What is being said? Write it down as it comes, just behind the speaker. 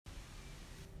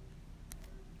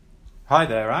Hi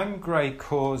there, I'm Gray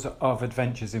Cause of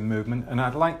Adventures in Movement, and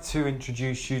I'd like to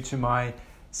introduce you to my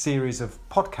series of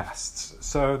podcasts.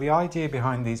 So the idea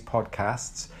behind these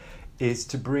podcasts is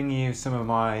to bring you some of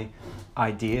my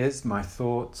ideas, my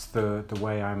thoughts, the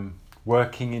way I'm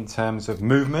working in terms of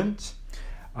movement.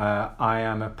 I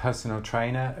am a personal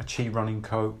trainer, a Chi running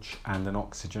coach and an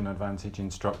Oxygen Advantage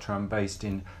instructor. I'm based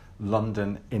in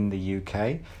London in the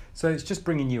UK. So it's just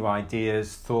bringing you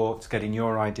ideas, thoughts, getting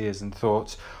your ideas and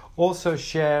thoughts. Also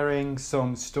sharing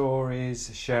some stories,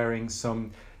 sharing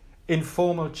some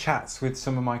informal chats with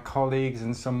some of my colleagues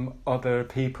and some other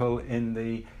people in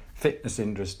the fitness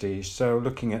industry. So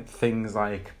looking at things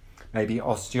like maybe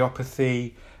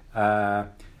osteopathy, the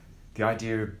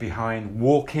idea behind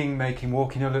walking, making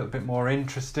walking a little bit more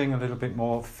interesting, a little bit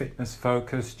more fitness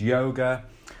focused, yoga,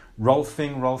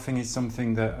 rolfing. Rolfing is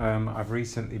something that I've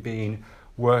recently been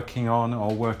working on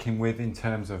or working with in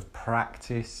terms of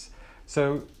practice.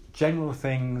 So general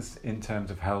things in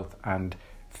terms of health and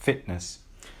fitness.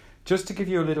 Just to give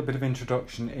you a little bit of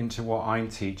introduction into what I'm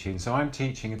teaching. So I'm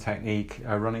teaching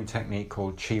a running technique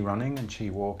called Chi running and Chi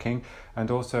walking,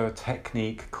 and also a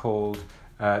technique called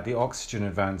the Oxygen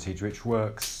Advantage, which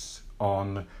works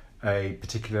on a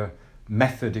particular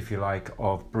method, if you like,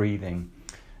 of breathing.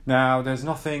 Now, there's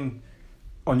nothing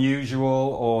unusual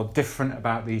or different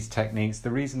about these techniques.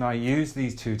 The reason I use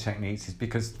these two techniques is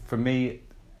because for me,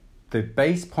 the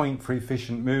base point for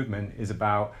efficient movement is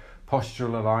about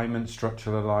postural alignment,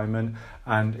 structural alignment,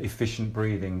 and efficient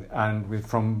breathing. And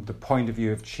from the point of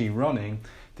view of Chi running,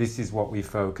 this is what we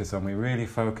focus on. We really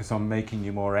focus on making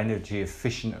you more energy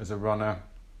efficient as a runner,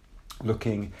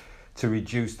 looking to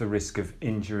reduce the risk of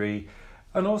injury,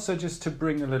 and also just to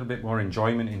bring a little bit more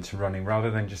enjoyment into running, rather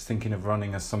than just thinking of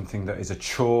running as something that is a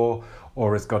chore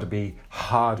or has got to be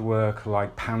hard work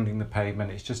like pounding the pavement.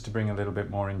 It's just to bring a little bit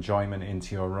more enjoyment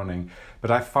into your running.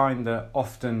 But I find that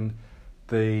often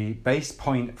the base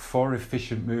point for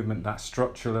efficient movement, that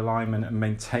structural alignment and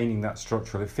maintaining that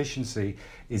structural efficiency,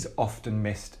 is often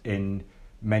missed in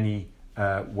many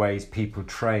ways people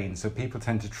train. So people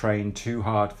tend to train too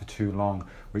hard for too long,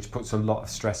 which puts a lot of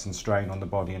stress and strain on the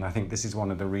body. And I think this is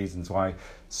one of the reasons why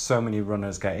so many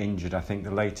runners get injured. I think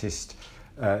the latest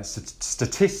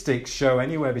statistics show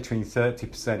anywhere between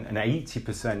 30% and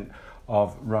 80%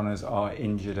 of runners are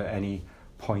injured at any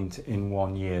point in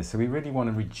 1 year. So we really want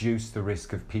to reduce the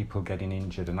risk of people getting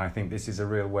injured. And I think this is a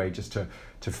real way just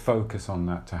to focus on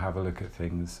that, to have a look at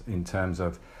things in terms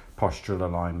of postural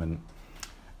alignment.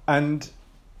 And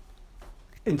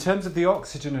in terms of the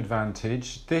Oxygen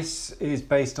Advantage, this is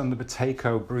based on the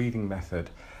Buteyko breathing method.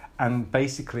 And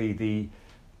basically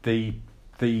the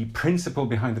principle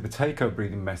behind the Buteyko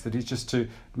breathing method is just to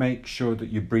make sure that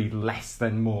you breathe less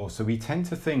than more. So we tend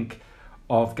to think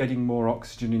of getting more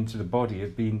oxygen into the body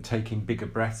as being taking bigger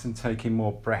breaths and taking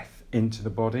more breath into the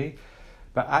body.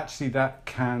 But actually that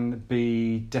can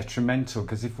be detrimental,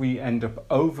 because if we end up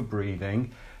over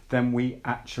breathing, then we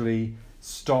actually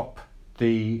stop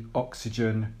the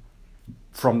oxygen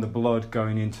from the blood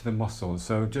going into the muscles.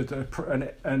 So just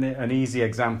an easy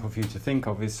example for you to think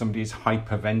of is somebody is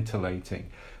hyperventilating.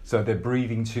 So they're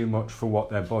breathing too much for what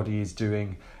their body is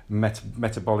doing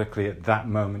metabolically at that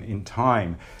moment in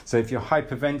time. So if you're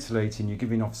hyperventilating, you're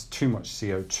giving off too much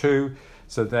CO2,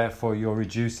 so therefore you're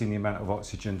reducing the amount of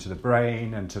oxygen to the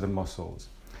brain and to the muscles.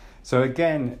 So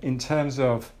again, in terms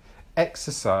of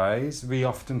exercise, we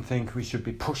often think we should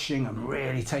be pushing and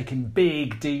really taking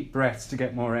big deep breaths to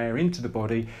get more air into the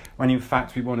body, when in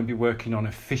fact we want to be working on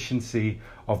efficiency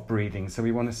of breathing. So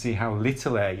we want to see how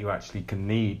little air you actually can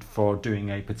need for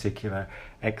doing a particular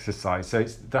exercise. So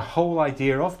it's the whole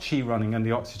idea of Chi running and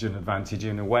the Oxygen Advantage,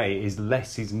 in a way, is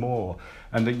less is more,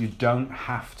 and that you don't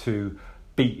have to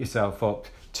beat yourself up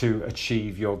to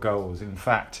achieve your goals. In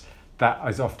fact, that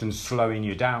is often slowing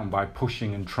you down by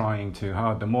pushing and trying too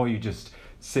hard. The more you just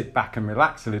sit back and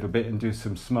relax a little bit and do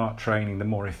some smart training, the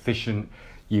more efficient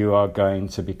you are going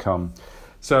to become.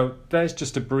 So there's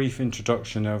just a brief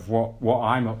introduction of what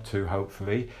I'm up to,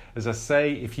 hopefully. As I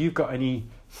say, if you've got any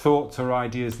thoughts or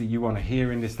ideas that you want to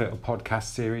hear in this little podcast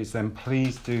series, then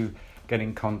please do get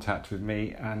in contact with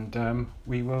me, and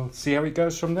we will see how it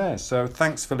goes from there. So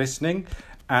thanks for listening,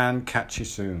 and catch you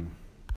soon.